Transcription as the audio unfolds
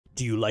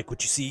Do you like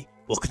what you see?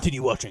 Well,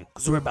 continue watching,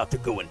 because we're about to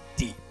go in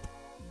deep.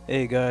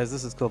 Hey guys,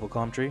 this is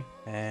COWGIRL,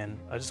 and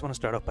I just want to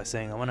start off by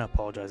saying I want to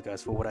apologize,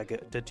 guys, for what I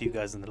did to you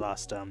guys in the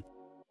last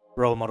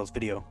role models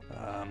video.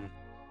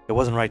 It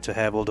wasn't right to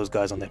have all those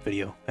guys on that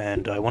video,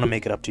 and I want to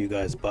make it up to you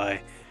guys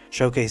by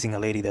showcasing a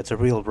lady that's a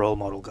real role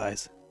model,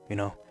 guys. You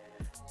know,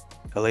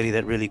 a lady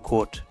that really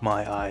caught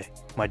my eye,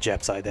 my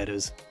Jap's eye that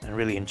is, and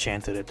really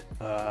enchanted it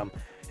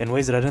in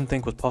ways that I didn't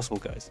think was possible,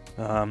 guys.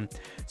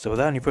 So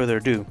without any further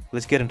ado,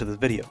 let's get into this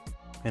video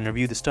and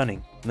review the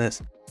stunning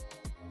Miss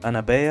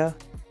Anabella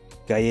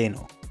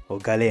Galeano, or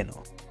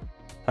Galeano,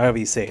 however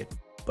you say it,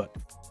 but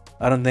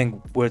I don't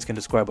think words can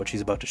describe what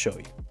she's about to show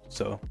you.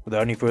 So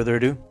without any further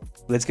ado,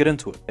 let's get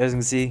into it. As you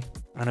can see,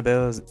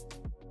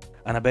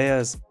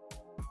 Anabella's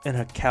in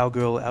her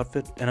cowgirl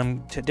outfit, and I'm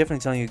definitely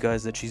telling you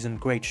guys that she's in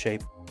great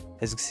shape.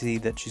 As you can see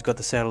that she's got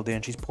the saddle there,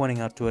 and she's pointing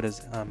out to it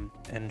as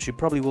and she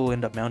probably will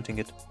end up mounting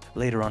it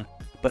later on.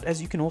 But as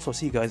you can also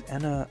see, guys,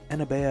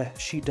 Anabella,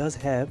 she does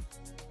have,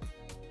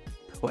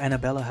 or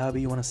Anabella, however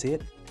you want to say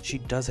it, she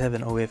does have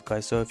an OF,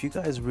 guys. So if you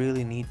guys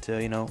really need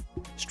to, you know,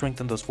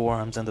 strengthen those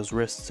forearms and those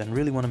wrists, and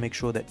really want to make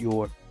sure that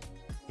your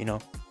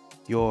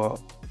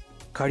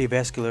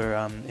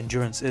cardiovascular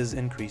endurance is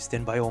increased,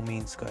 then by all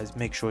means, guys,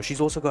 make sure.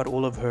 She's also got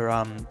all of her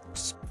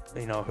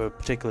her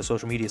particular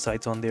social media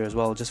sites on there as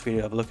well, just for you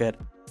to have a look at.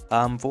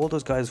 For all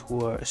those guys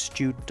who are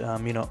astute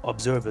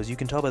observers, you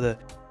can tell by the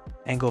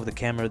angle of the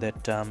camera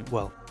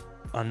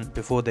that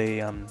before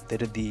they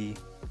did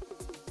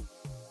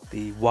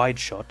the wide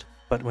shot,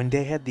 but when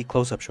they had the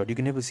close-up shot, you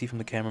can definitely see from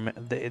the cameraman,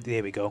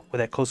 there we go, with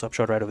that close-up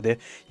shot right over there,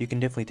 you can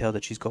definitely tell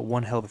that she's got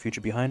one hell of a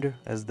future behind her,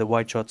 as the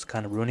wide shot's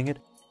kind of ruining it.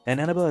 And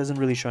Anabella isn't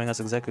really showing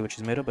us exactly what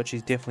she's made of, but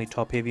she's definitely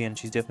top-heavy, and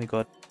she's definitely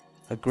got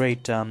a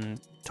great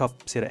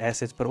top set of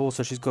assets, but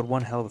also she's got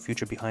one hell of a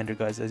future behind her,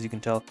 guys, as you can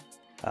tell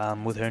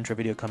with her intro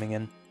video coming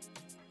in.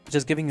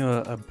 Just giving you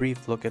a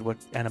brief look at what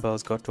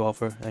Anabella's got to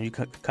offer, and you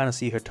can kind of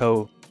see her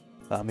toe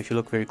if you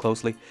look very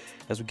closely.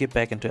 As we get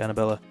back into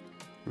Anabella,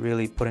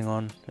 really putting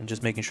on and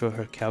just making sure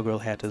her cowgirl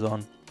hat is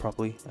on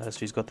properly, as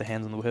she's got the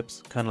hands on the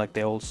hips, kind of like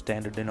the old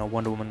standard, you know,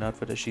 Wonder Woman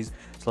outfit, as she's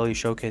slowly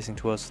showcasing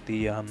to us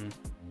the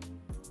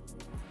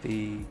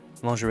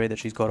lingerie that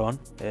she's got on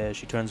as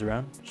she turns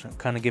around,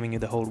 kind of giving you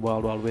the whole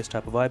Wild Wild West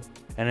type of vibe.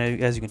 And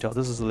as you can tell,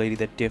 this is a lady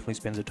that definitely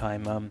spends her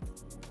time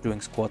doing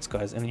squats,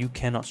 guys, and you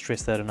cannot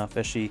stress that enough,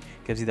 as she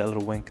gives you that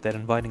little wink, that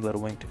inviting little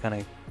wink, to kind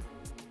of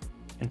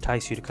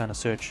entice you to kind of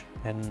search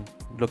and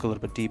look a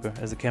little bit deeper,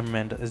 as the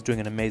cameraman is doing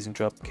an amazing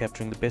job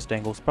capturing the best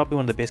angles. Probably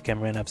one of the best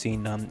cameramen I've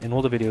seen in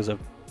all the videos I've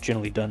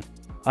generally done.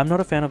 I'm not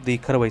a fan of the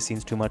cutaway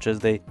scenes too much, as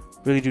they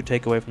really do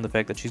take away from the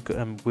fact that she's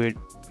got,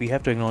 we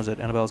have to acknowledge that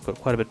Anabella's got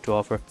quite a bit to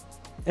offer.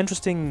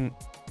 Interesting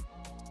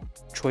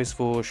choice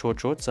for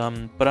shorts,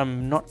 but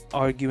I'm not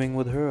arguing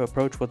with her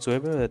approach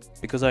whatsoever,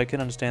 because I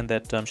can understand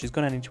that she's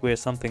going to need to wear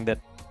something that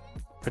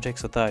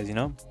protects her thighs, you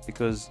know,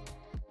 because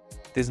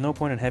there's no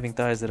point in having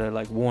thighs that are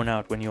like worn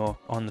out when you're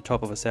on the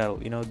top of a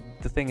saddle. You know,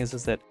 the thing is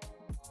that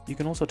you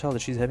can also tell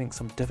that she's having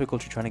some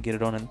difficulty trying to get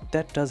it on, and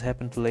that does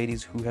happen to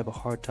ladies who have a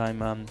hard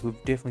time, who've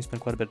definitely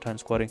spent quite a bit of time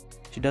squatting.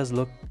 She does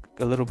look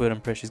a little bit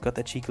impressed. She's got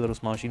that cheeky little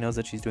smile. She knows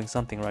that she's doing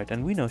something right,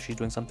 and we know she's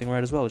doing something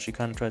right as well, as she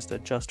kind of tries to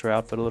adjust her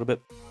outfit a little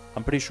bit.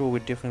 I'm pretty sure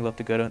we'd definitely love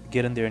to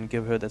get in there and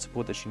give her that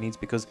support that she needs,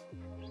 because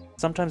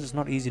sometimes it's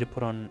not easy to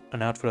put on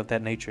an outfit of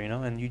that nature, you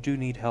know, and you do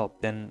need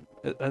help. Then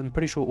I'm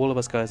pretty sure all of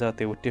us guys out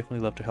there would definitely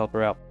love to help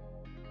her out.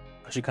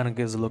 She kind of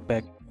gives a look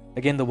back.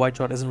 Again, the wide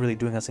shot isn't really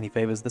doing us any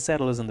favors. The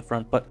saddle is in the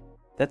front, but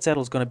that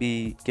saddle's going to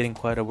be getting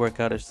quite a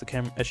workout as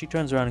she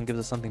turns around and gives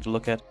us something to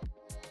look at.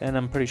 And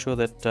I'm pretty sure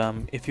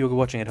that if you're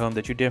watching at home,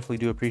 that you definitely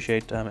do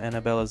appreciate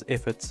Anabella's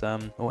efforts,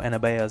 or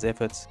Anabella's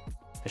efforts,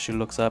 as she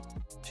looks up.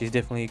 She's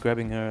definitely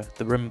grabbing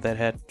the rim of that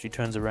hat. She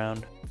turns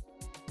around.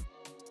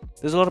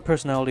 There's a lot of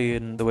personality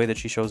in the way that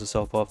she shows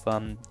herself off.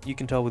 You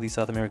can tell with these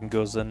South American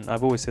girls, and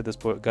I've always said this,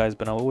 guys,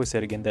 but I'll always say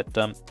it again,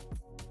 that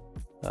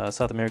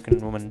South American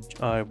women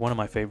are one of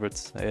my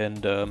favorites,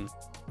 and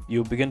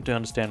you'll begin to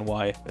understand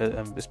why,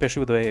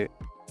 especially with the way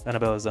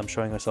Anabella's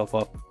showing herself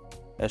off,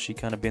 as she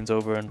kind of bends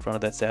over in front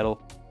of that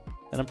saddle.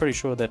 And I'm pretty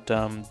sure that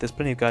there's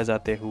plenty of guys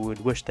out there who would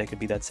wish they could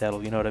be that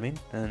saddle, you know what I mean?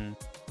 And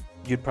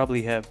you'd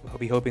probably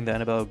be hoping that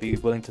Anabella would be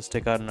willing to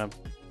stick out in a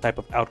type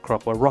of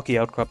outcrop, or rocky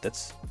outcrop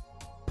that's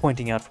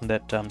pointing out from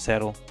that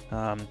saddle,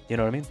 you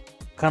know what I mean?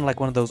 Kind of like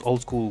one of those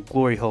old school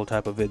glory hole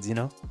type of vids, you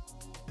know,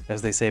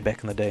 as they say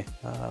back in the day.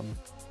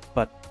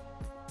 But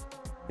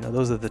you know,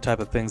 those are the type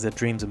of things that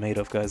dreams are made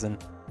of, guys,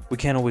 and we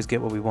can't always get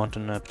what we want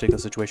in a particular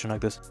situation like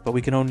this, but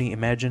we can only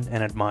imagine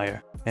and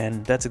admire,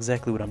 and that's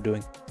exactly what I'm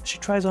doing. She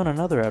tries on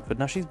another outfit.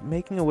 Now she's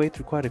making her way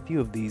through quite a few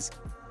of these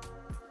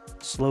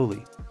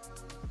slowly,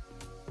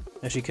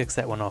 as she kicks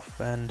that one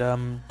off, and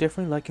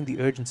definitely liking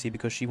the urgency,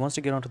 because she wants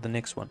to get on to the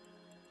next one.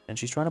 And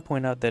she's trying to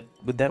point out that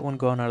with that one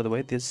gone out of the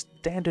way, there's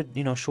standard,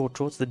 you know, short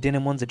shorts, the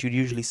denim ones that you'd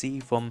usually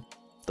see from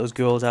those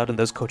girls out in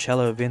those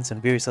Coachella events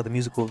and various other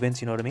musical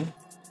events, you know what I mean?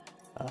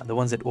 The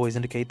ones that always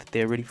indicate that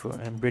they're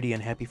ready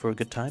and happy for a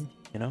good time,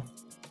 you know?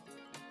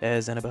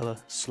 As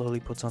Anabella slowly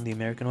puts on the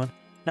American one.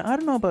 Now, I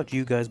don't know about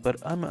you guys, but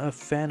I'm a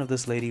fan of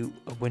this lady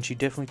when she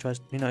definitely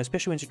tries, you know,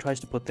 especially when she tries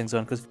to put things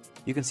on, because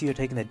you can see her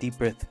taking that deep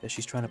breath as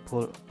she's trying to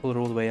pull it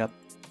all the way up.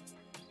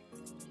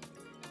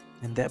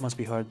 And that must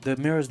be hard. The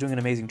mirror is doing an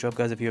amazing job,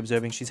 guys, if you're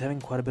observing. She's having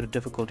quite a bit of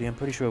difficulty. I'm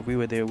pretty sure if we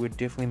were there, we'd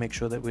definitely make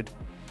sure that we'd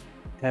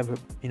have her,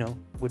 you know,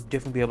 would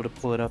definitely be able to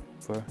pull it up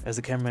for her, as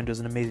the cameraman does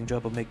an amazing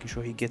job of making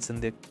sure he gets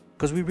in there.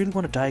 Because we really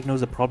want to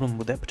diagnose the problem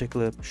with that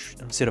particular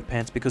set of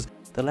pants, because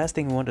the last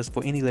thing we want is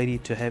for any lady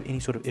to have any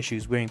sort of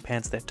issues wearing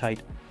pants that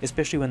tight,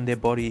 especially when their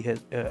body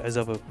is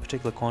of a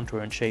particular contour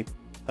and shape.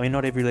 I mean,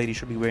 not every lady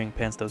should be wearing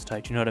pants those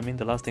tight, you know what I mean?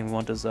 The last thing we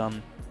want is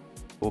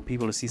for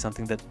people to see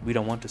something that we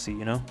don't want to see,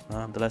 you know?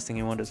 The last thing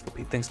you want is for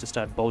things to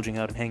start bulging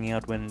out and hanging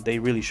out when they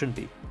really shouldn't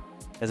be.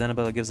 As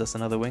Anabella gives us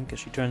another wink as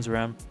she turns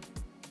around.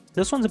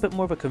 This one's a bit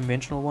more of a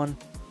conventional one,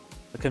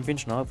 a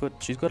conventional outfit.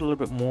 She's got a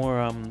little bit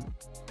more,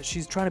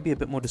 she's trying to be a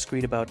bit more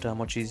discreet about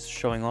what she's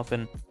showing off,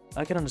 and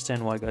I can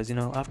understand why, guys. You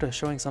know, after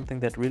showing something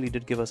that really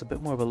did give us a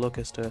bit more of a look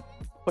as to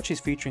what she's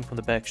featuring from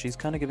the back, she's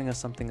kind of giving us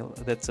something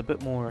that's a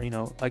bit more, you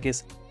know, I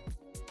guess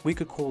we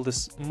could call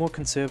this more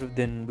conservative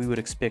than we would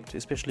expect,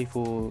 especially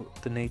for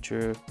the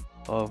nature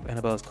of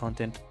Anabella's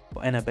content,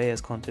 or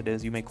Anabella's content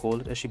as you may call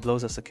it, as she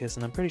blows us a kiss.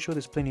 And I'm pretty sure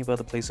there's plenty of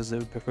other places that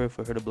would prefer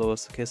for her to blow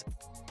us a kiss.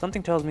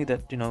 Something tells me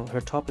that, you know,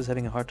 her top is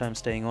having a hard time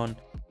staying on.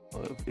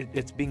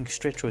 It's being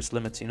stretched to its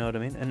limits, you know what I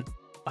mean? And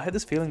I had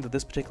this feeling that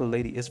this particular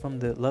lady is from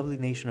the lovely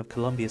nation of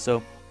Colombia.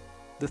 So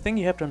the thing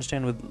you have to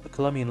understand with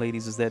Colombian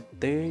ladies is that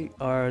they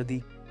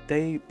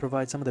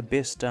provide some of the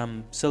best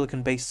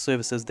silicone-based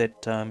services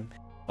that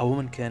a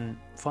woman can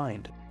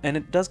find. And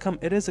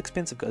it is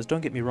expensive, guys,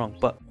 don't get me wrong,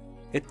 but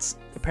it's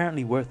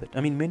apparently worth it.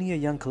 I mean, many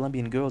young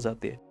Colombian girls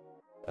out there,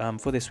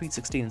 for their sweet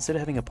 16, instead of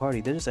having a party,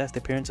 they just ask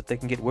their parents if they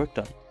can get work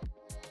done.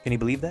 Can you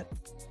believe that?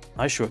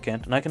 I sure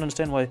can't, and I can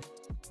understand why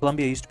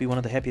Colombia used to be one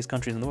of the happiest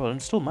countries in the world,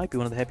 and still might be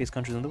one of the happiest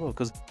countries in the world,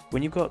 because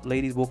when you've got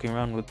ladies walking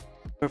around with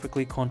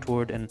perfectly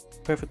contoured and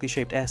perfectly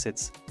shaped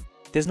assets,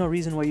 there's no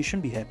reason why you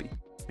shouldn't be happy,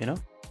 you know?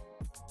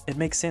 It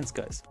makes sense,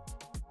 guys.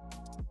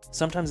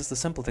 Sometimes it's the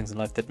simple things in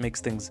life that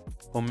makes things,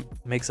 or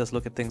makes us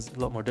look at things a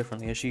lot more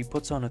differently, as she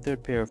puts on a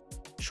third pair of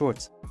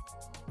shorts.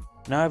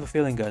 Now I have a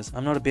feeling, guys,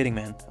 I'm not a betting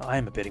man. I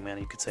am a betting man,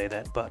 you could say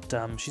that, but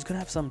she's gonna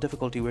have some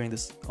difficulty wearing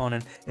this on,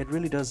 and it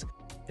really does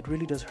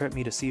hurt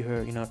me to see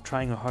her, you know,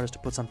 trying her hardest to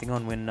put something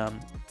on when,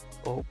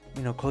 or,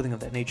 you know, clothing of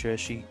that nature, as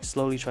she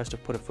slowly tries to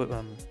put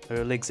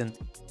her legs in.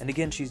 And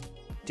again, she's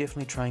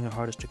definitely trying her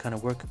hardest to kind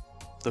of work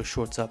those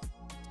shorts up.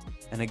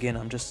 And again,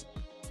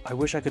 I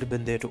wish I could have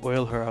been there to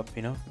oil her up,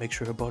 you know, make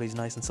sure her body's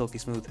nice and silky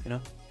smooth, you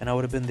know, and I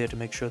would have been there to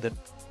make sure that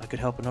I could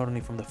help her not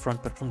only from the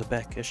front but from the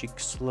back as she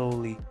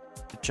slowly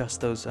adjusts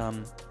those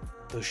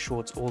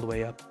shorts all the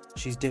way up.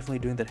 She's definitely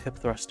doing that hip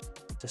thrust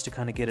just to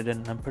kind of get it in,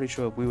 and I'm pretty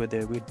sure if we were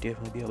there, we'd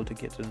definitely be able to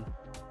get in,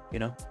 you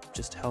know,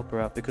 just help her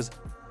out, because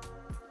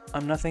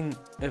I'm nothing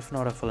if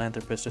not a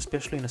philanthropist,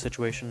 especially in a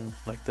situation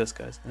like this,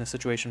 guys, in a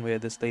situation where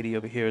this lady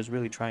over here is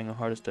really trying her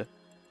hardest to,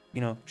 you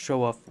know,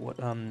 show off what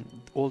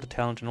all the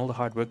talent and all the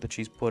hard work that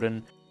she's put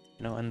in,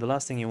 you know, and the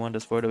last thing you want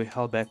is for her to be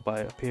held back by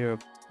a pair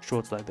of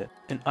shorts like that.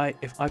 And I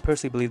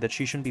personally believe that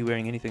she shouldn't be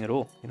wearing anything at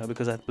all, you know,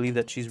 because I believe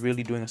that she's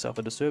really doing herself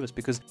a disservice,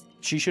 because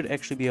she should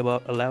actually be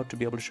allowed to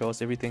be able to show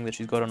us everything that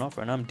she's got on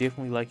offer. And I'm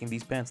definitely liking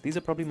these pants. These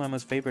are probably my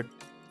most favorite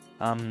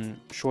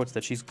shorts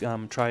that she's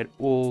tried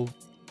all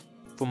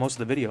for most of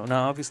the video.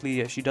 Now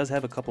obviously she does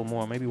have a couple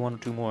more, maybe one or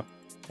two more,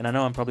 and I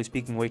know I'm probably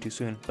speaking way too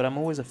soon, but I'm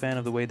always a fan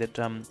of the way that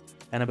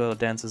Anabella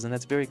dances, and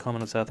that's very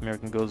common with South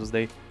American girls, as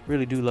they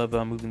really do love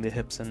moving their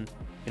hips and,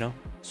 you know,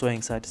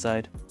 swaying side to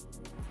side.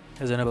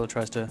 As Anabella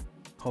tries to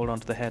hold on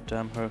to the hat,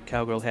 her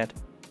cowgirl hat,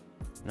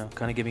 you know,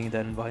 kind of giving you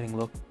that inviting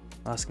look,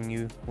 asking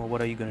you, well,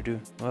 what are you going to do?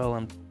 Well,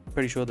 I'm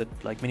pretty sure that,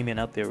 like many men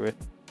out there,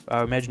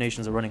 our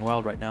imaginations are running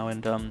wild right now,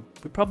 and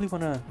we probably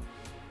want to,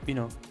 you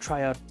know,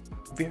 try out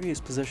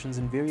various positions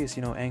and various,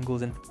 you know,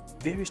 angles and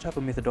various type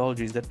of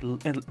methodologies that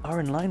are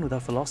in line with our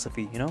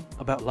philosophy, you know,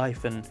 about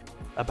life and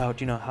about,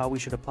 you know, how we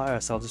should apply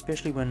ourselves,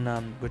 especially when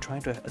we're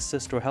trying to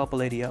assist or help a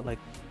lady out like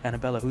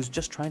Anabella, who's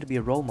just trying to be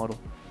a role model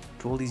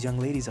to all these young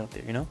ladies out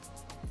there, you know.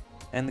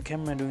 And the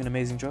cameraman doing an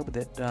amazing job with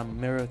that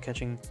mirror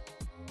catching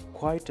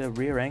quite a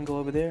rear angle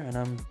over there,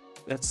 and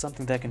that's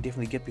something that I can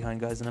definitely get behind,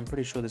 guys, and I'm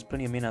pretty sure there's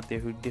plenty of men out there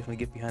who definitely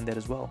get behind that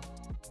as well.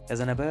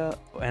 As Anabella,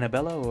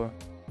 or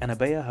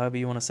Anabella, however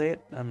you want to say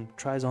it,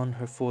 tries on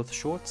her fourth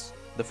shorts,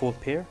 the fourth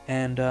pair,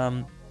 and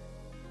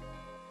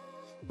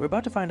we're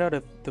about to find out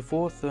if the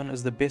fourth one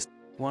is the best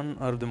one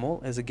out of them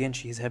all, as again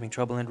she's having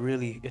trouble, and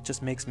really it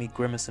just makes me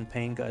grimace in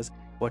pain, guys,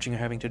 watching her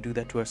having to do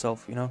that to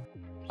herself, you know.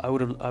 I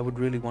would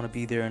really want to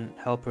be there and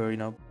help her, you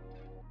know,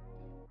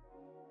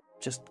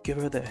 just give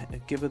her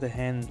the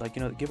hand, like,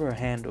 you know, give her a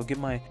hand, or give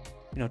my,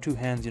 you know, two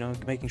hands, you know,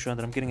 making sure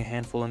that I'm getting a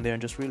handful in there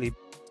and just really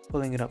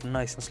pulling it up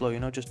nice and slow, you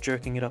know, just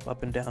jerking it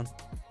up and down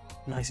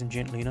nice and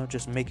gently, you know,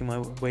 just making my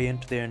way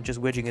into there and just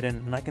wedging it in.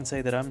 And I can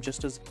say that I'm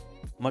just as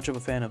much of a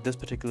fan of this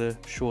particular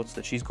shorts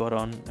that she's got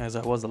on as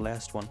I was the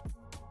last one,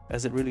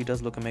 as it really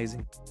does look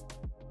amazing,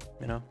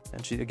 you know.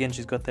 And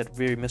she's got that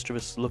very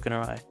mischievous look in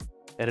her eye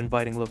that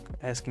inviting look,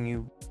 asking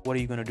you, what are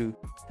you going to do?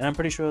 And I'm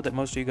pretty sure that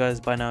most of you guys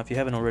by now, if you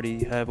haven't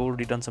already, have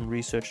already done some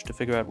research to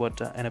figure out what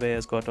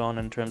Anabella's got on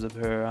in terms of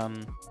her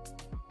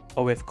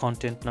OF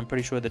content, and I'm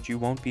pretty sure that you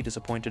won't be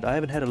disappointed. I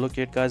haven't had a look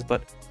yet, guys,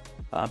 but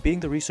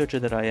being the researcher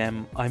that I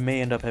am, I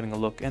may end up having a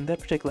look, and that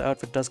particular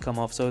outfit does come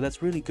off, so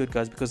that's really good,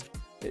 guys, because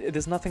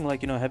there's nothing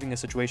like, you know, having a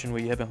situation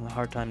where you're having a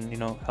hard time, you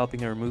know, helping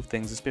her remove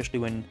things, especially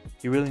when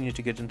you really need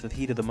to get into the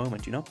heat of the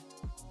moment, you know?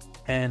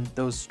 And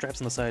those straps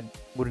on the side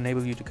would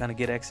enable you to kind of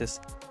get access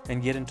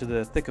and get into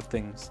the thick of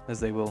things, as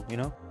they will, you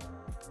know?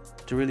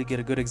 To really get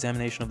a good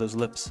examination of those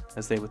lips,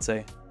 as they would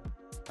say.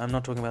 I'm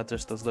not talking about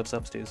just those lips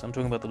upstairs, I'm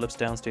talking about the lips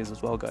downstairs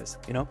as well, guys,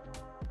 you know?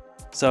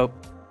 So,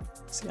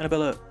 see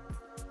Anabella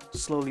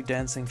slowly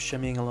dancing,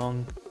 shimmying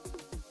along,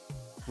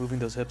 moving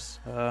those hips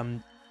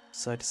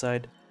side to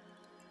side.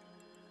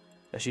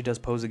 As she does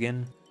pose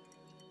again,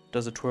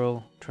 does a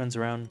twirl, turns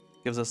around,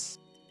 gives us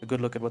a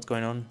good look at what's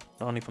going on,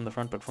 not only from the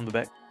front but from the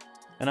back.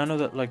 And I know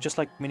that, like, just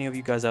like many of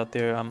you guys out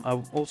there, I'm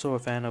also a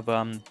fan of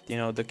you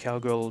know, the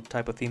cowgirl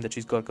type of theme that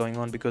she's got going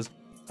on, because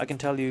I can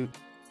tell you,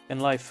 in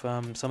life,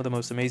 some of the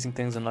most amazing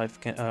things in life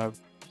can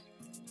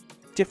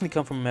definitely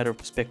come from a matter of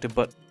perspective,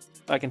 but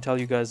I can tell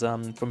you guys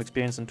from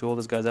experience, and to all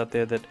those guys out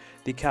there, that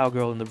the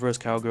cowgirl and the reverse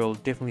cowgirl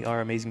definitely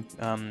are amazing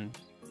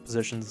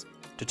positions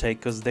to take,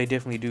 because they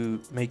definitely do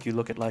make you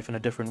look at life in a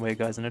different way,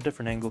 guys, in a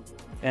different angle.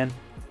 And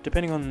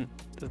depending on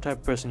the type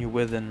of person you're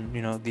with, and,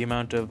 you know, the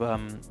amount of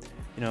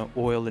you know,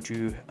 oil that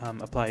you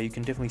apply, you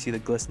can definitely see the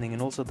glistening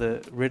and also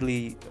the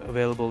readily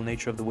available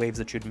nature of the waves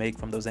that you'd make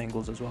from those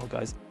angles as well,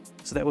 guys.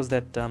 So that was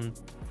that.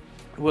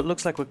 What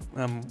looks like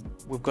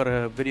we've got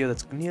a video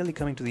that's nearly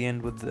coming to the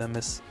end with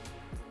Miss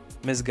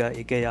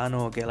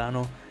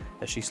Galeano,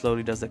 as she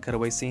slowly does that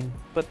cutaway scene.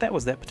 But that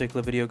was that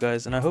particular video,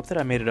 guys, and I hope that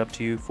I made it up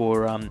to you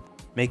for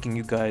making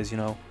you guys, you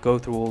know, go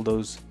through all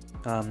those,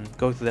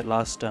 go through that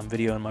last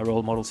video in my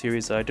role model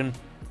series. I didn't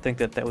think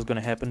that that was going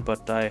to happen,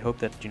 but I hope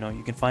that, you know,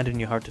 you can find it in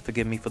your heart to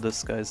forgive me for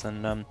this, guys.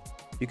 And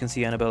you can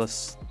see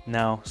Anabella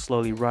now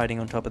slowly riding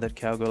on top of that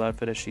cowgirl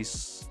outfit as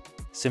she's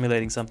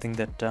simulating something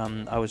that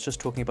I was just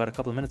talking about a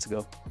couple of minutes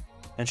ago,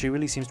 and she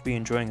really seems to be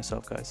enjoying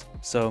herself, guys.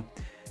 So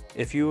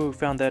if you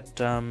found that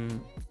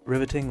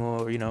riveting,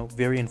 or, you know,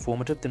 very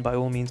informative, then by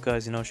all means,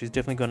 guys, you know, she's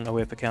definitely got an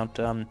OF account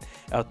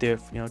out there,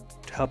 you know,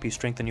 to help you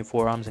strengthen your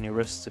forearms and your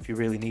wrists if you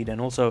really need, and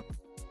also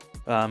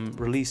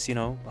release, you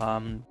know,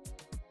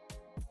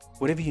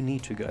 whatever you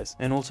need to, guys.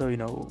 And also, you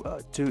know,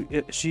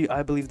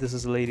 I believe this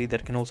is a lady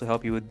that can also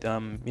help you with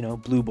you know,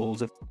 blue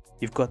balls if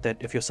you've got that,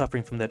 if you're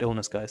suffering from that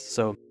illness, guys.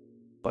 So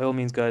by all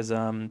means, guys,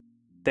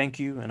 thank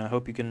you, and I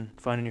hope you can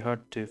find in your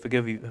heart to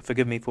forgive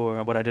me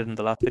for what I did in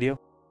the last video.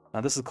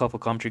 This is Call for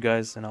Commentary,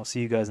 guys, and I'll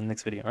see you guys in the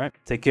next video. Alright,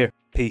 take care,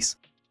 peace.